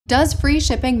Does free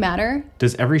shipping matter?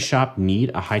 Does every shop need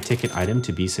a high-ticket item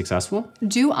to be successful?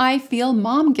 Do I feel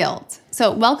mom guilt? So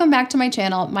welcome back to my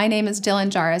channel. My name is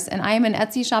Jahraus and I am an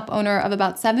Etsy shop owner of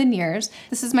about 7 years.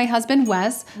 This is my husband,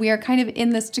 Wes. We are kind of in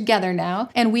this together now,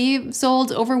 and we've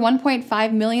sold over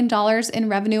 $1.5 million in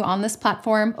revenue on this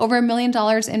platform, over $1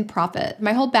 million in profit.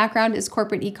 My whole background is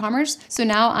corporate e-commerce, so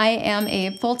now I am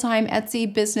a full-time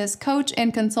Etsy business coach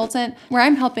and consultant where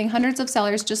I'm helping hundreds of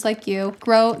sellers just like you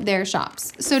grow their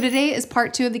shops. So today is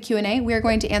part 2 of the Q&A. We are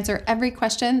going to answer every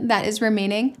question that is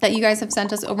remaining that you guys have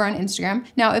sent us over on Instagram.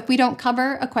 Now, if we don't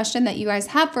cover a question that you guys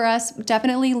have for us,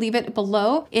 definitely leave it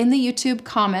below in the YouTube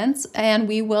comments and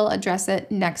we will address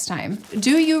it next time.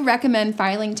 Do you recommend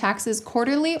filing taxes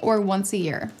quarterly or once a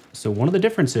year? So one of the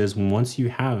differences once you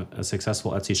have a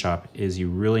successful Etsy shop is you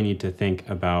really need to think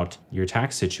about your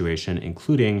tax situation,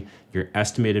 including your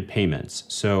estimated payments.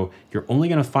 So you're only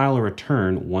going to file a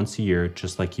return once a year,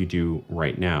 just like you do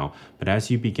right now. But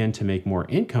as you begin to make more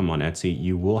income on Etsy,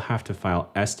 you will have to file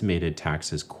estimated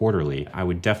taxes quarterly. I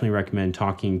would definitely recommend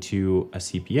talking to a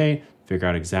CPA, figure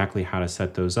out exactly how to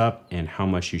set those up and how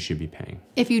much you should be paying.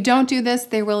 If you don't do this,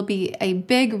 there will be a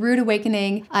big rude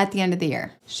awakening at the end of the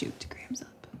year. Shoot, Graham's up.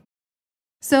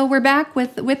 So we're back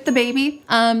with the baby.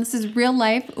 This is real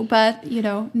life, but you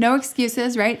know, no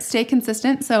excuses, right? Stay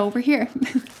consistent. So we're here.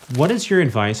 What is your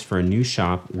advice for a new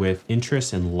shop with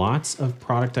interest in lots of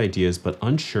product ideas, but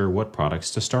unsure what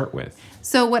products to start with?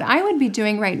 So what I would be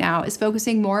doing right now is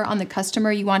focusing more on the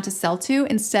customer you want to sell to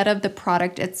instead of the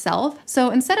product itself.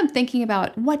 So instead of thinking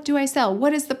about what do I sell?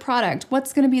 What is the product?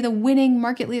 What's going to be the winning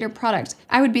market leader product?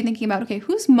 I would be thinking about, okay,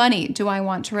 whose money do I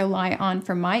want to rely on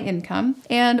for my income?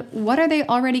 And what are they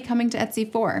already coming to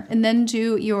Etsy for? And then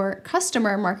do your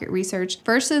customer market research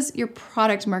versus your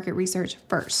product market research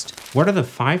first. What are the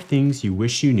 5 things you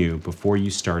wish you knew before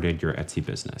you started your Etsy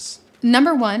business?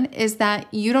 Number 1 is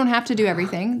that you don't have to do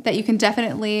everything, that you can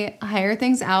definitely hire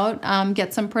things out,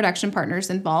 get some production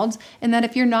partners involved, and that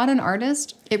if you're not an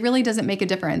artist, it really doesn't make a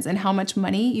difference in how much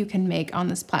money you can make on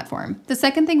this platform. The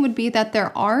second thing would be that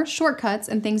there are shortcuts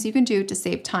and things you can do to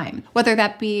save time, whether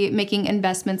that be making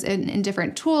investments in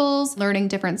different tools, learning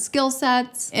different skill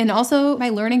sets, and also by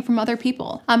learning from other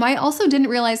people. I also didn't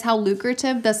realize how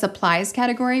lucrative the supplies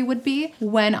category would be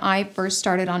when I first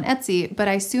started on Etsy, but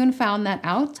I soon found that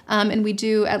out. And we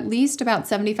do at least about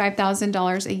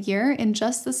 $75,000 a year in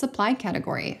just the supply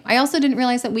category. I also didn't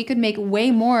realize that we could make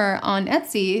way more on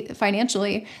Etsy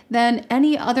financially than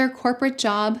any other corporate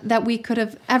job that we could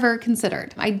have ever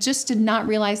considered. I just did not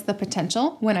realize the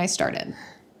potential when I started.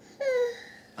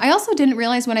 I also didn't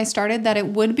realize when I started that it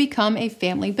would become a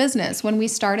family business. When we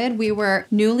started, we were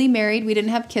newly married. We didn't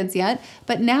have kids yet,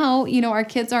 but now, you know, our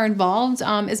kids are involved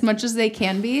as much as they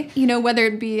can be, you know, whether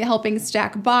it be helping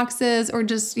stack boxes or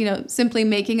just, you know, simply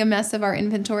making a mess of our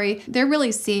inventory. They're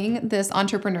really seeing this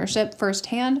entrepreneurship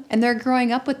firsthand and they're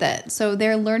growing up with it. So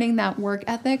they're learning that work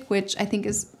ethic, which I think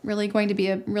is really going to be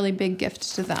a really big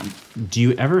gift to them. Do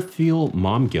you ever feel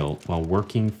mom guilt while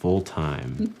working full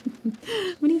time?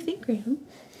 What do you think, Graham?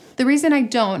 The reason I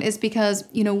don't is because,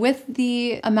 you know, with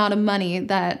the amount of money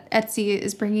that Etsy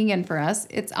is bringing in for us,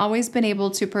 it's always been able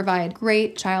to provide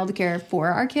great childcare for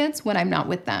our kids when I'm not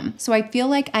with them. So I feel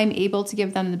like I'm able to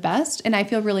give them the best and I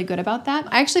feel really good about that.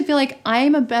 I actually feel like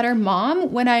I'm a better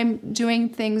mom when I'm doing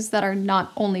things that are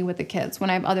not only with the kids, when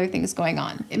I have other things going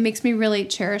on. It makes me really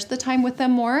cherish the time with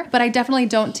them more, but I definitely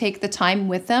don't take the time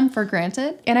with them for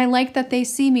granted. And I like that they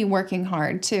see me working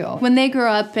hard too. When they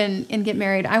grow up and get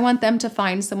married, I want them to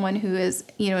find someone who is,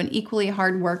 you know, an equally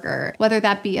hard worker, whether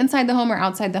that be inside the home or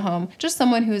outside the home, just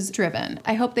someone who's driven.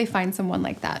 I hope they find someone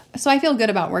like that. So I feel good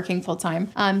about working full time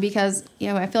because, you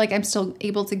know, I feel like I'm still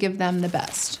able to give them the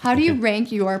best. How do you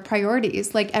rank your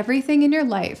priorities? Like everything in your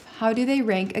life, how do they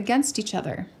rank against each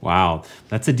other? Wow,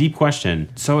 that's a deep question.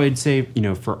 So I'd say, you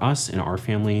know, for us in our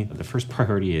family, the first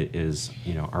priority is,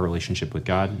 you know, our relationship with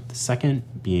God. The second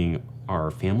being our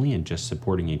family and just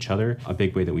supporting each other. A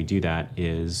big way that we do that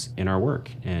is in our work.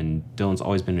 And Dylan's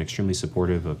always been extremely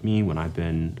supportive of me when I've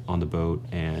been on the boat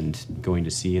and going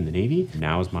to sea in the Navy.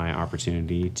 Now is my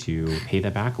opportunity to pay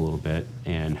that back a little bit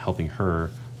and helping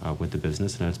her with the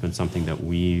business, and it's been something that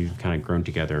we've kind of grown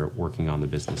together working on the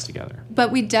business together.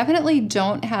 But we definitely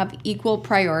don't have equal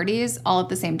priorities all at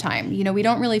the same time. You know, we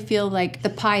don't really feel like the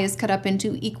pie is cut up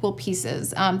into equal pieces.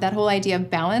 That whole idea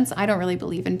of balance, I don't really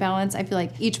believe in balance. I feel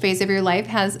like each phase of your life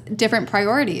has different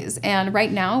priorities. And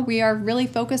right now we are really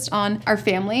focused on our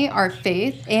family, our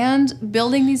faith, and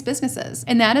building these businesses.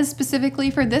 And that is specifically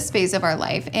for this phase of our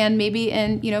life. And maybe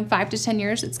in, 5 to 10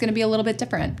 years, it's going to be a little bit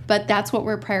different, but that's what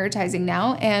we're prioritizing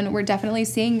now. And we're definitely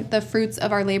seeing the fruits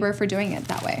of our labor for doing it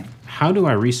that way. How do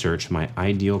I research my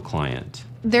ideal client?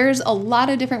 There's a lot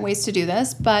of different ways to do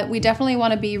this, but we definitely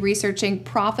want to be researching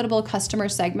profitable customer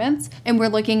segments. And we're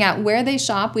looking at where they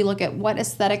shop. We look at what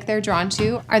aesthetic they're drawn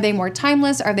to. Are they more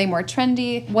timeless? Are they more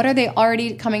trendy? What are they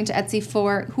already coming to Etsy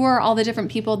for? Who are all the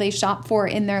different people they shop for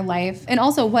in their life? And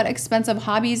also, what expensive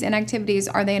hobbies and activities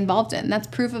are they involved in? That's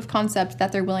proof of concept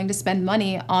that they're willing to spend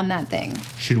money on that thing.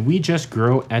 Should we just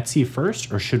grow Etsy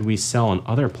first, or should we sell on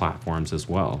other platforms as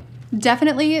well?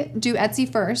 Definitely do Etsy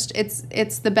first.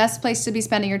 It's the best place to be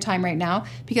spending your time right now,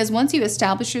 because once you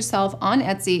establish yourself on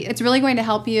Etsy, it's really going to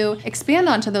help you expand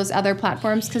onto those other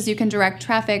platforms, because you can direct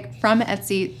traffic from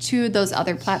Etsy to those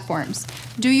other platforms.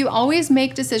 Do you always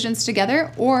make decisions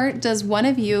together, or does one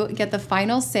of you get the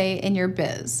final say in your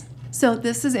biz? So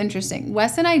this is interesting.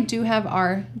 Wes and I do have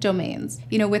our domains.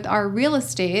 With our real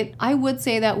estate, I would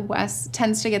say that Wes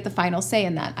tends to get the final say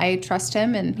in that. I trust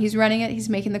him and he's running it, he's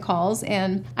making the calls,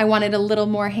 and I wanted a little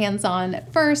more hands-on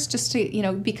at first just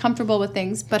to, be comfortable with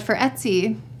things. But for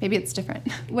Etsy, maybe it's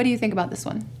different. What do you think about this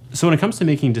one? So when it comes to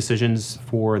making decisions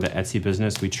for the Etsy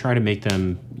business, we try to make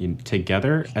them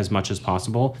together as much as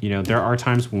possible. There are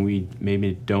times when we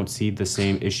maybe don't see the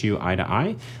same issue eye to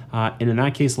eye. And in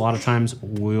that case, a lot of times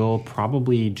we'll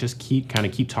probably just keep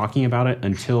talking about it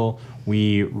until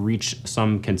we reach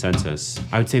some consensus.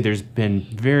 I would say there's been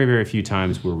very, very few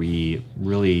times where we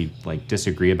really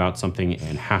disagree about something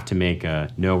and have to make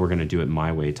a, no, we're gonna do it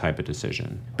my way type of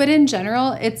decision. But in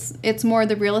general, it's more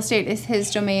the real estate is his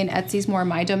domain, Etsy's more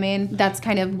my domain. That's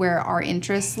kind of where our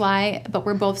interests lie, but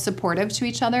we're both supportive to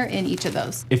each other in each of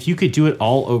those. If you could do it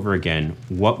all over again,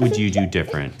 what would you do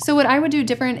different? So what I would do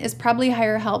different is probably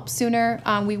hire help sooner.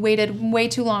 We waited way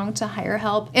too long to hire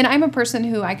help. And I'm a person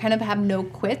who I kind of have no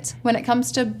quit when it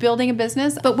comes to building a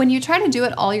business. But when you try to do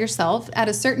it all yourself, at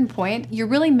a certain point, you're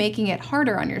really making it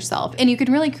harder on yourself. And you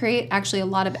can really create actually a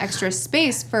lot of extra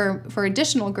space for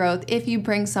additional growth if you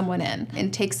bring someone in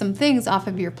and take some things off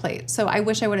of your plate. So I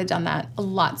wish I would have done that a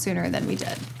lot sooner than we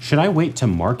did. Should I wait to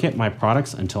market my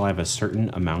products until I have a certain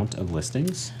amount of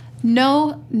listings?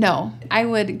 No. I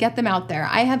would get them out there.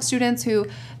 I have students who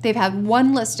they've had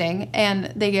one listing and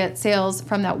they get sales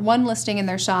from that one listing in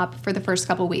their shop for the first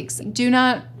couple weeks. Do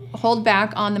not hold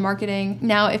back on the marketing.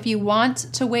 Now, if you want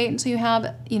to wait until you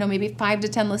have, maybe 5 to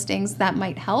 10 listings, that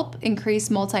might help increase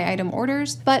multi-item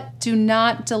orders, but do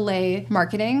not delay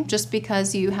marketing just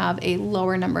because you have a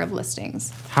lower number of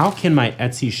listings. How can my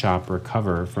Etsy shop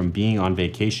recover from being on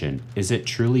vacation? Is it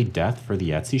truly death for the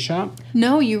Etsy shop?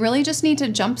 No, you really just need to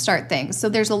jumpstart things. So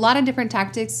there's a lot of different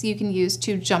tactics you can use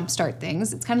to jumpstart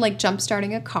things. It's kind of like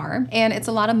jumpstarting a car, and it's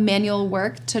a lot of manual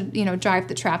work to, drive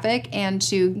the traffic and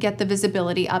to get the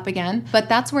visibility up again. But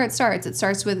that's where it starts. It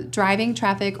starts with driving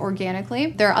traffic organically.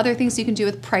 There are other things you can do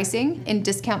with pricing and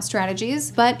discount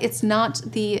strategies, but it's not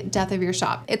the death of your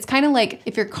shop. It's kind of like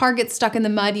if your car gets stuck in the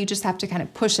mud, you just have to kind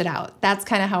of push it out. That's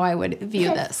kind of how I would view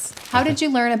this. How did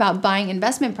you learn about buying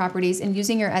investment properties and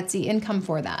using your Etsy income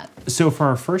for that? So for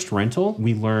our first rental,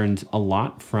 we learned a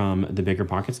lot from the Bigger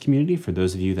Pockets community. For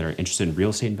those of you that are interested in real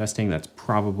estate investing, that's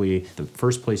probably the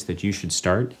first place that you should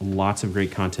start. Lots of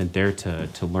great content there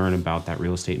to learn about that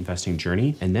real estate investing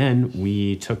journey. And then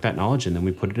we took that knowledge and then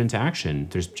we put it into action.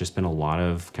 There's just been a lot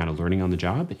of kind of learning on the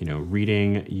job,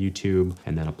 reading YouTube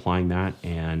and then applying that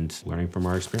and learning from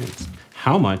our experience.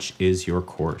 How much is your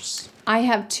course? I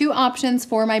have 2 options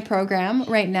for my program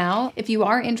right now. If you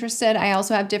are interested, I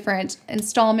also have different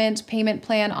installment payment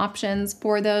plan options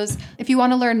for those. If you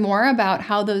want to learn more about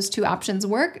how those 2 options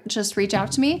work, just reach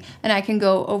out to me and I can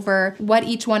go over what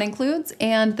each one includes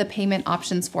and the payment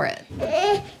options for it.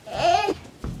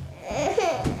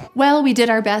 Well, we did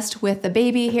our best with the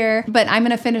baby here, but I'm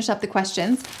gonna finish up the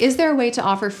questions. Is there a way to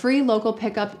offer free local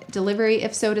pickup delivery?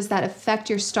 If so, does that affect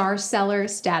your star seller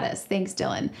status? Thanks,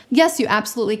 Dylan. Yes, you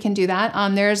absolutely can do that.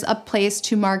 There's a place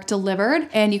to mark delivered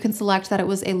and you can select that it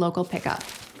was a local pickup.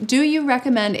 Do you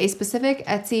recommend a specific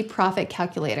Etsy profit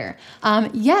calculator?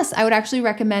 Yes, I would actually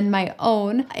recommend my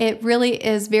own. It really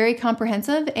is very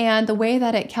comprehensive, and the way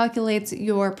that it calculates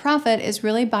your profit is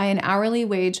really by an hourly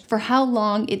wage for how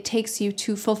long it takes you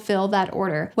to fulfill that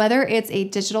order. Whether it's a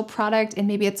digital product and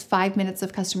maybe it's 5 minutes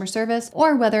of customer service,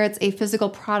 or whether it's a physical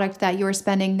product that you're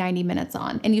spending 90 minutes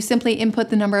on. And you simply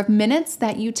input the number of minutes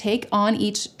that you take on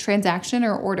each transaction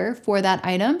or order for that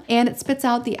item, and it spits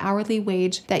out the hourly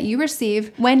wage that you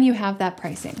receive when you have that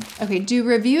pricing. Okay, do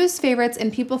reviews, favorites,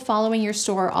 and people following your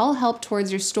store all help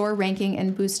towards your store ranking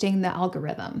and boosting the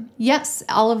algorithm? Yes,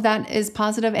 all of that is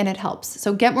positive and it helps.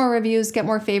 So get more reviews, get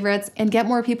more favorites, and get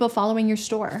more people following your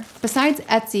store. Besides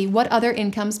Etsy Etsy, what other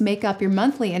incomes make up your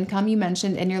monthly income you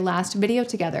mentioned in your last video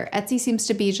together? Etsy seems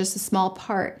to be just a small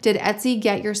part. Did Etsy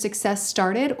get your success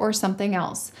started or something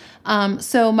else?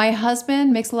 So my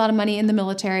husband makes a lot of money in the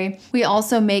military. We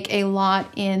also make a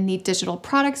lot in the digital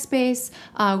product space.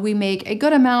 We make a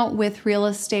good amount with real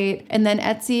estate, and then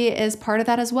Etsy is part of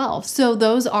that as well. So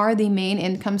those are the main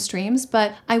income streams,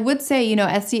 but I would say,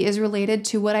 Etsy is related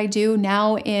to what I do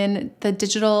now in the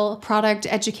digital product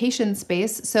education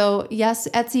space. So yes,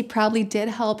 Etsy probably did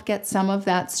help get some of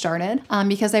that started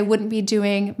because I wouldn't be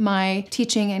doing my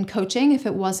teaching and coaching if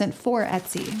it wasn't for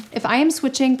Etsy. If I am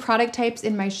switching product types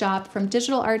in my shop from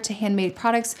digital art to handmade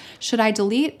products, should I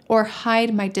delete or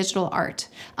hide my digital art?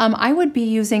 I would be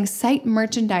using site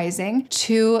merchandising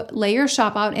to lay your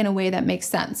shop out in a way that makes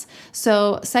sense.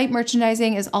 So site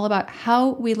merchandising is all about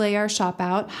how we lay our shop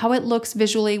out, how it looks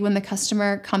visually when the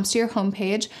customer comes to your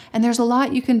homepage, and there's a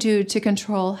lot you can do to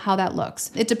control how that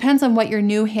looks. It depends on what your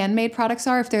new handmade products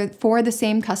are. If they're for the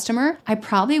same customer, I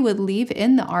probably would leave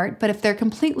in the art, but if they're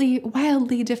completely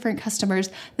wildly different customers,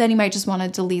 then you might just want to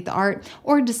delete the art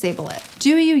or disable it.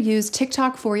 Do you use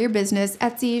TikTok for your business,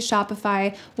 Etsy,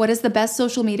 Shopify? What is the best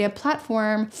social media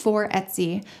platform for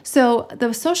Etsy? So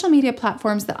the social media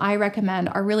platforms that I recommend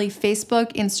are really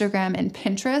Facebook, Instagram, and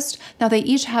Pinterest. Now they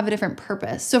each have a different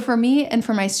purpose. So for me and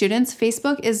for my students,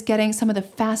 Facebook is getting some of the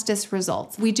fastest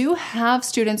results. We do have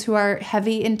students who are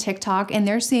heavy in TikTok and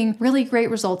they're seeing really great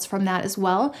results from that as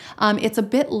well. It's a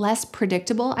bit less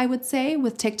predictable, I would say,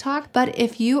 with TikTok, but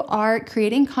if you are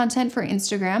creating content for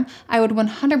Instagram, I would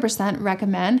 100%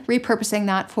 recommend repurposing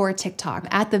that for TikTok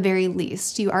at the very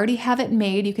least. You already have it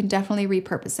made, you can definitely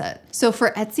repurpose it. So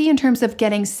for Etsy, in terms of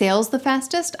getting sales the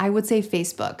fastest, I would say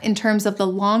Facebook. In terms of the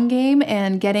long game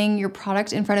and getting your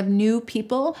product in front of new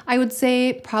people, I would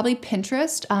say probably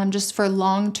Pinterest, just for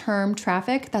long-term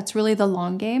traffic. That's really the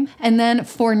long game. And then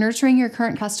for nurturing your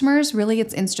current customers, really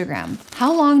it's Instagram.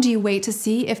 How long do you wait to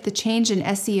see if the change in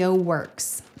SEO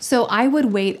works? So I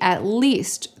would wait at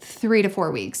least 3 to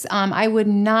 4 weeks. I would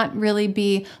not really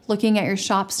be looking at your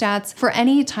shop stats for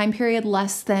any time period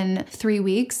less than 3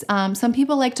 weeks. Some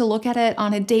people like to look at it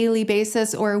on a daily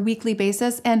basis or a weekly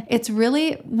basis, and it's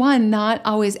really, one, not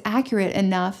always accurate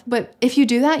enough. But if you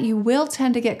do that, you will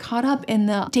tend to get caught up in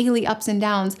the daily ups and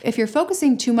downs. If you're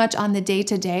focusing too much on the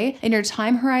day-to-day and your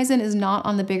time horizon is not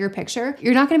on the bigger picture,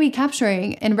 you're not going to be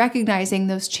capturing and recognizing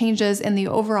those changes in the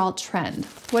overall trend.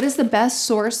 What is the best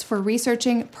source for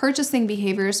researching purchasing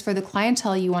behaviors for the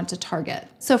clientele you want to target?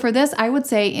 So for this, I would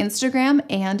say Instagram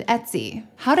and Etsy.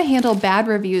 How to handle bad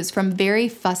reviews from very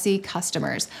fussy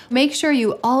customers. Make sure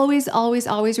you always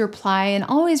reply and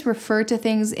always refer to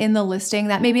things in the listing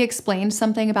that maybe explain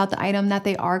something about the item that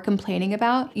they are complaining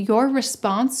about. Your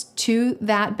response to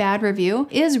that bad review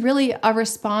is really a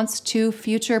response to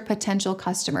future potential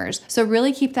customers. So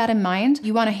really keep that in mind.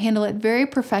 You want to handle it very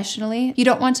professionally. You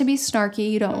don't want to be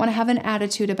snarky. You don't want to have an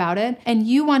attitude about it. And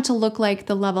you want to look like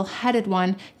the level-headed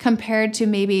one compared to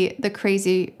maybe the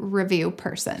crazy review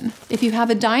person. If you have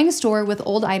a dying store with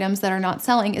old items that are not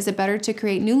selling, is it better to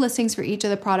create new listings for each of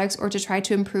the products or to try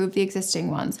to improve the existing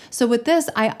ones? So with this,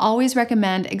 I always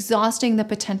recommend exhausting the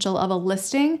potential of a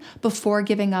listing before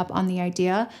giving up on the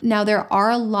idea. Now, there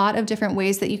are a lot of different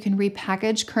ways that you can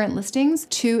repackage current listings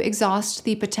to exhaust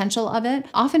the potential of it.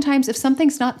 Oftentimes, if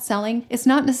something's not selling, it's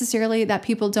not necessarily that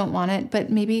people don't want it, but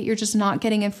maybe you're just not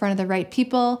getting in front of the right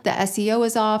people. The SEO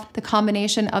is off. The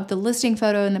combination of the listing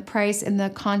photo and the price and the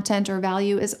content or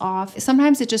value is off.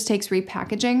 Sometimes it just takes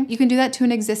repackaging. You can do that to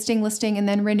an existing listing and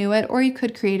then renew it, or you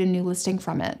could create a new listing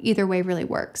from it. Either way really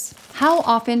works. How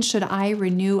often should I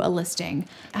renew a listing?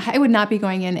 I would not be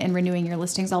going in and renewing your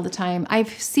listings all the time. I've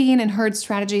seen and heard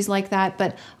strategies like that,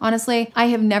 but honestly, I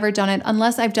have never done it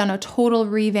unless I've done a total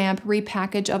revamp,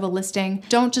 repackage of a listing.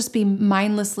 Don't just be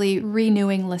mindlessly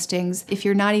renewing listings if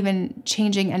you're not even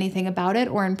changing anything about it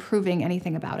or improving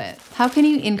anything about it. How can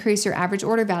you increase your average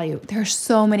order value? There are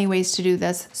so many ways to do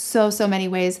this. So many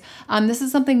ways. This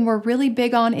is something we're really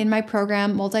big on in my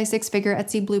program, Multi-Six-Figure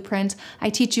Etsy Blueprint. I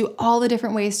teach you all the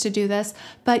different ways to do this,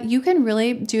 but you can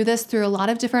really do this through a lot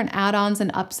of different add-ons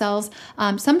and upsells.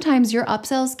 Sometimes your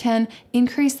upsells can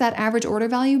increase that average order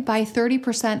value by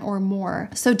 30% or more.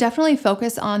 So definitely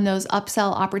focus on those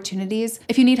upsell opportunities.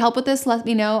 If you need help with this, let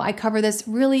me know. I cover this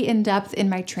really in depth in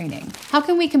my training. How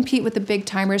can we compete with the big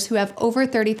timers who have over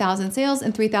 30,000 sales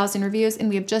and 3,000 reviews and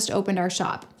we have just opened our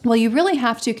shop? Well, you really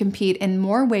have to compete in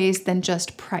more ways than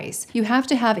just price. You have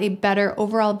to have a better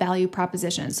overall value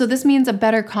proposition. So this means a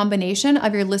better combination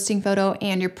of your listing photo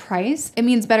and your price. It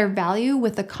means better value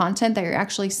with the content that you're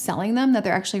actually selling them, that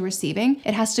they're actually receiving.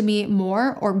 It has to be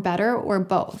more or better or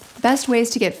both. Best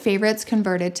ways to get favorites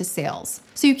converted to sales.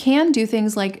 So you can do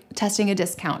things like testing a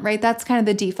discount, right? That's kind of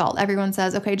the default. Everyone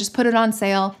says, okay, just put it on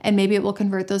sale and maybe it will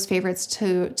convert those favorites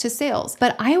to sales.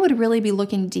 But I would really be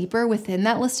looking deeper within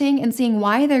that listing and seeing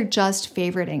why they're just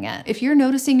favoriting it. If you're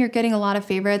noticing you're getting a lot of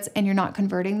favorites and you're not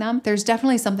converting them, there's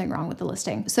definitely something wrong with the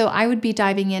listing. So I would be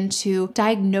diving into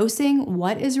diagnosing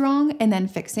what is wrong and then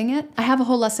fixing it. I have a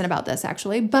whole lesson about this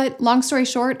actually, but long story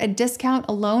short, a discount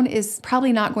alone is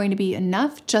probably not going to be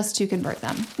enough just to convert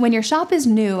them. When your shop is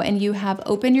new and you have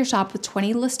opened your shop with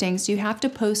 20 listings, do you have to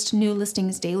post new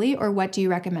listings daily, or what do you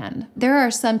recommend? There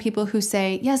are some people who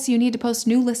say, yes, you need to post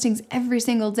new listings every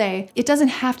single day. It doesn't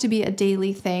have to be a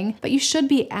daily thing, but you should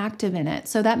be active in it.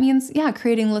 So that means, yeah,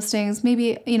 creating listings,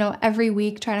 maybe, every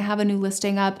week, try to have a new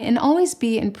listing up and always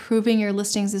be improving your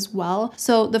listings as well.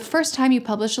 So the first time you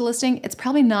publish a listing, it's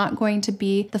probably not going to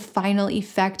be the final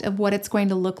effect of what it's going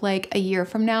to look like a year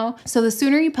from now. So the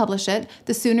sooner you publish it,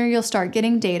 the sooner you'll start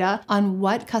getting data on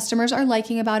what customers are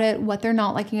liking about it, what they're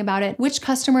not liking about it, which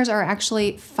customers are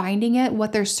actually finding it,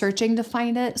 what they're searching to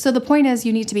find it. So the point is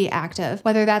you need to be active,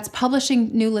 whether that's publishing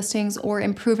new listings or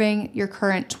improving your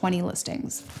current 20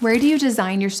 listings. Where do you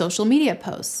design your social media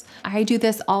posts? I do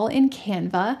this all in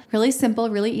Canva. Really simple,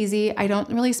 really easy. I don't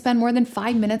really spend more than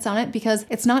 5 minutes on it because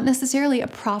it's not necessarily a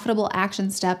profitable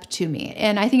action step to me.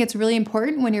 And I think it's really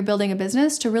important when you're building a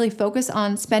business to really focus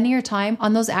on spending your time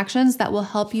on those actions that will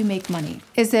help you make money.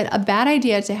 Is it a bad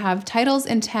idea to have titles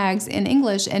and tags in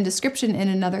English and description in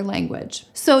another language?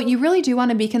 So you really do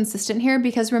want to be consistent here,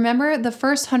 because remember, the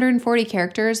first 140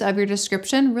 characters of your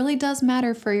description really does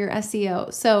matter for your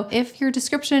SEO. So if your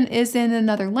description is in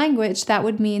another language, that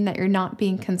would mean that you're not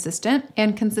being consistent,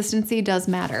 and consistency does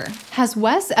matter. Has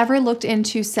Wes ever looked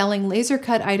into selling laser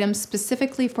cut items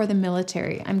specifically for the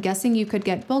military? I'm guessing you could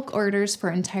get bulk orders for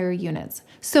entire units.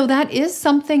 So that is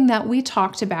something that we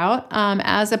talked about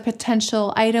as a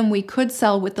potential item we could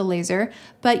sell with the laser.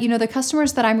 But the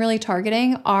customers that I'm really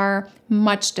targeting are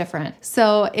much different.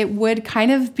 So it would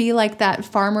kind of be like that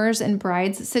farmers and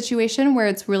brides situation where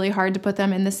it's really hard to put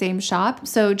them in the same shop.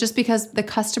 So just because the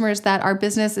customers that our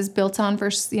business is built on for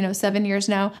 7 years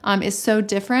now is so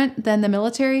different than the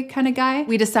military kind of guy,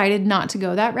 we decided not to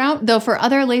go that route. Though for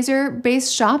other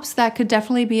laser-based shops, that could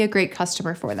definitely be a great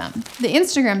customer for them. The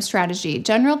Instagram strategy,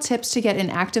 general tips to get an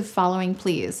active following,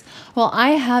 please. Well,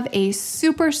 I have a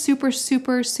super,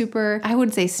 I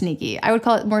would say sneaky. I would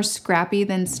call it more scrappy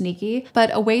than sneaky,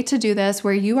 but a way to do this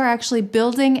where you are actually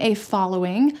building a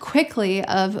following quickly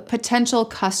of potential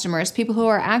customers, people who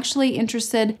are actually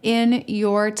interested in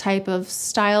your type of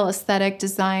style, aesthetic,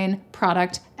 design,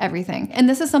 product, everything. And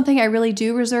this is something I really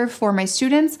do reserve for my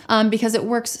students because it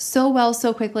works so well,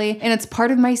 so quickly, and it's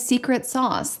part of my secret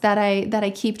sauce that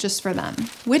I keep just for them.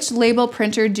 Which label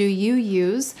printer do you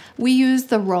use? We use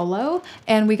the Rollo,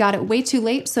 and we got it way too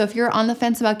late. So if you're on the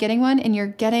fence about getting one and you're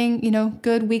getting,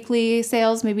 good weekly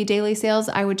sales, maybe daily sales,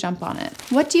 I would jump on it.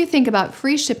 What do you think about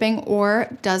free shipping, or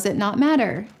does it not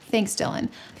matter? Thanks, Dylan.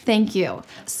 Thank you.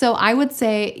 So I would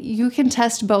say you can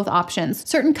test both options.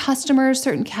 Certain customers,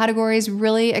 certain categories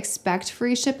really expect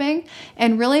free shipping.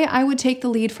 And really, I would take the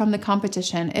lead from the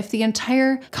competition. If the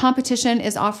entire competition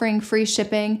is offering free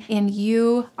shipping and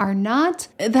you are not,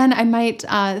 then I might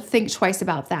think twice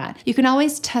about that. You can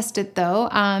always test it though.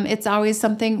 It's always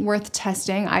something worth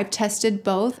testing. I've tested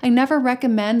both. I never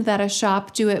recommend that a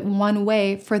shop do it one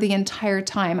way for the entire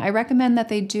time. I recommend that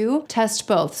they do test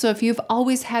both. So if you've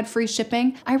always had free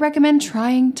shipping, I recommend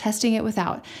testing it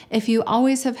without. If you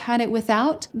always have had it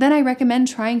without, then I recommend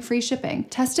trying free shipping.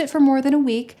 Test it for more than a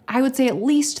week. I would say at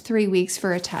least 3 weeks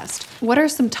for a test. What are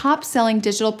some top selling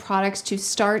digital products to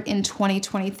start in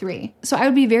 2023? So I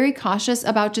would be very cautious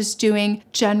about just doing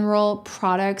general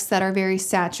products that are very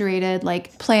saturated,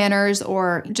 like planners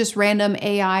or just random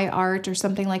AI art or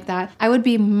something like that. I would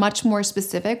be much more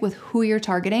specific with who you're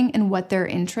targeting and what their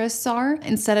interests are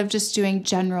instead of just doing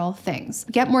general things.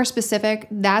 Get more specific.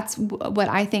 That's what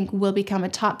I think will become a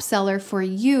top seller for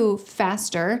you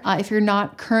faster if you're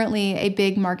not currently a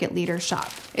big market leader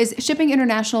shop. Is shipping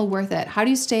international worth it? How do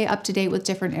you stay up to date with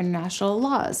different international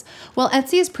laws? Well,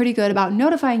 Etsy is pretty good about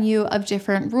notifying you of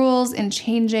different rules and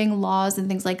changing laws and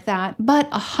things like that, but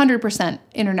 100%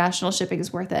 international shipping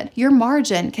is worth it. Your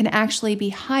margin can actually be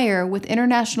higher with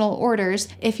international orders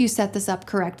if you set this up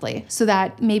correctly, so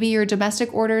that maybe your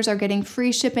domestic orders are getting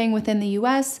free shipping within the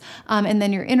US, and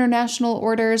then your international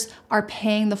orders are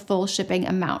paying the full shipping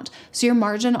amount. So your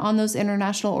margin on those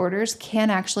international orders can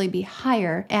actually be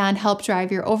higher and help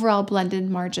drive your overall blended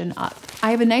margin up.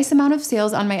 I have a nice amount of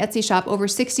sales on my Etsy shop, over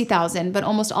 60,000, but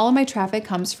almost all of my traffic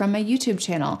comes from my YouTube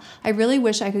channel. I really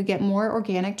wish I could get more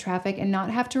organic traffic and not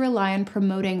have to rely on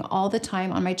promoting all the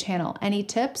time on my channel. Any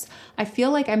tips? I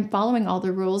feel like I'm following all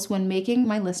the rules when making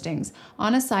my listings.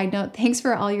 On a side note, thanks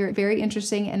for all your very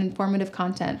interesting and informative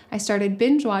content. I started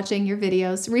binge watching your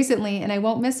videos recently and I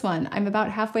won't miss one. I'm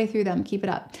about halfway through them. Keep it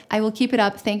up. I will keep it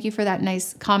up. Thank you for that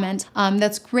nice comment.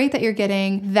 That's great that you're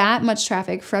getting that much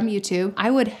traffic from YouTube.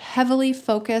 I would heavily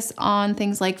focus on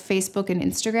things like Facebook and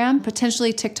Instagram,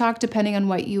 potentially TikTok, depending on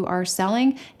what you are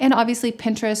selling, and obviously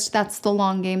Pinterest. That's the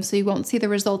long game, so you won't see the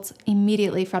results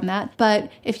immediately from that.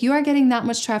 But if you are getting that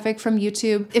much traffic from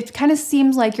YouTube, it kind of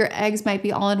seems like your eggs might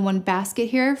be all in one basket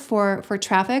here for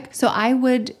traffic. So I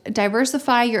would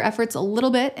diversify your efforts a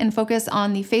little bit and focus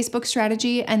on the Facebook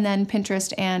strategy and then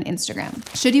Pinterest and Instagram.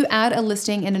 Should you add a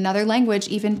listing in another language,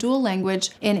 even dual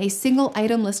language, in a single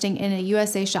item listing in a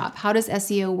USA shop? How does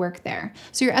SEO work there?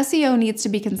 So your SEO needs to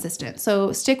be consistent.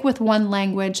 So stick with one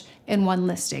language in one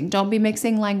listing. Don't be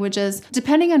mixing languages.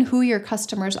 Depending on who your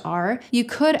customers are, you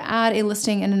could add a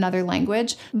listing in another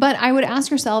language, but I would ask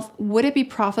yourself, would it be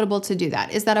profitable to do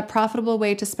that? Is that a profitable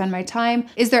way to spend my time?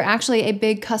 Is there actually a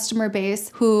big customer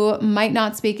base who might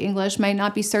not speak English, might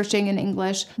not be searching in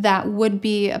English, that would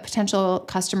be a potential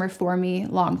customer for me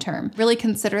long term? Really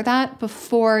consider that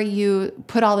before you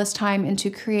put all this time into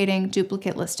creating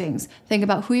duplicate listings. Think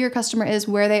about who your customer is,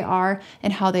 where they are,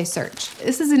 and how they search.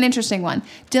 This is an interesting one.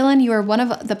 Dylan, you are one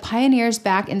of the pioneers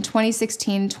back in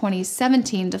 2016,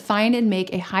 2017 to find and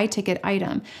make a high ticket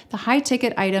item. The high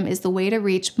ticket item is the way to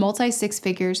reach multi-six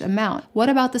figures amount. What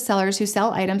about the sellers who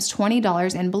sell items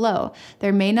 $20 and below?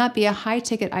 There may not be a high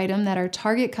ticket item that our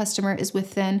target customer is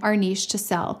within our niche to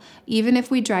sell. Even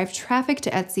if we drive traffic to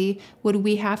Etsy, would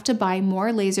we have to buy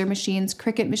more laser machines,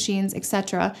 Cricut machines,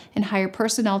 etc., and hire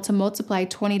personnel to multiply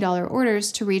 $20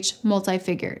 orders to reach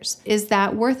multi-figures? Is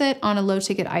that worth it on a low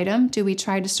ticket item? Do we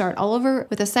try to start all over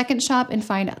with a second shop and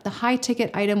find the high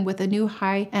ticket item with a new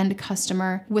high-end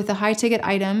customer? With a high ticket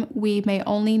item, we may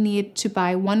only need to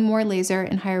buy one more laser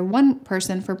and hire one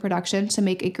person for production to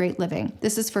make a great living.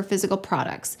 This is for physical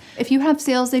products. If you have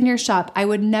sales in your shop, I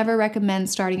would never recommend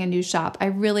starting a new shop. I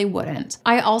really wouldn't.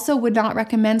 I also would not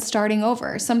recommend starting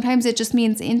over. Sometimes it just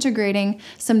means integrating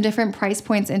some different price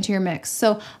points into your mix.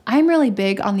 So I'm really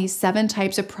big on these 7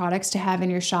 types of products to have in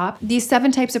your shop. These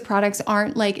 7 types of products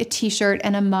aren't like a t-shirt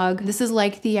and a mug. This is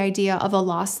like the idea of a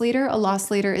loss leader. A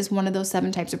loss leader is one of those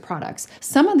 7 types of products.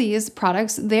 Some of these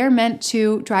products, they're meant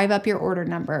to drive up your order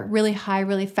number really high,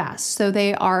 really fast. So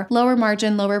they are lower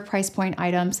margin, lower price point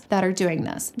items that are doing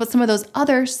this. But some of those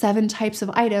other 7 types of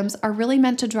items are really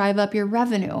meant to drive up your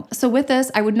revenue. So with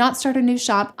this, I would not start a new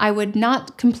shop. I would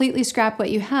not completely scrap what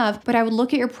you have, but I would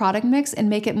look at your product mix and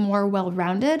make it more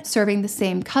well-rounded, serving the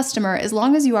same customer, as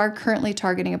long as you are currently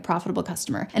targeting a profitable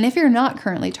customer. And if you're not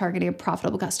currently targeting a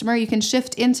profitable customer, you can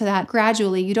shift into that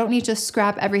gradually. You don't need to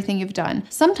scrap everything you've done.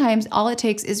 Sometimes all it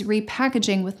takes is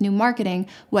repackaging with new marketing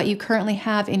what you currently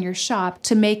have in your shop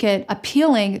to make it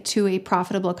appealing to a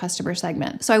profitable customer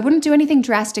segment. So I wouldn't do anything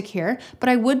drastic here, but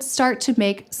I would start to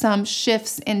make some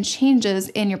shifts and changes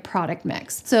in your product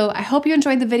mix. So I hope you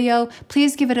enjoyed the video.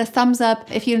 Please give it a thumbs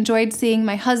up if you enjoyed seeing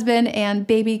my husband and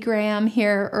baby Graham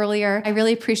here earlier. I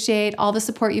really appreciate all the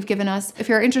support you've given us. If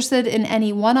you're interested in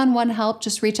any one-on-one help,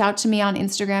 just reach out to me on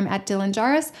Instagram at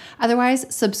Jahraus.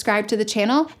 Otherwise, subscribe to the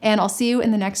channel and I'll see you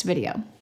in the next video.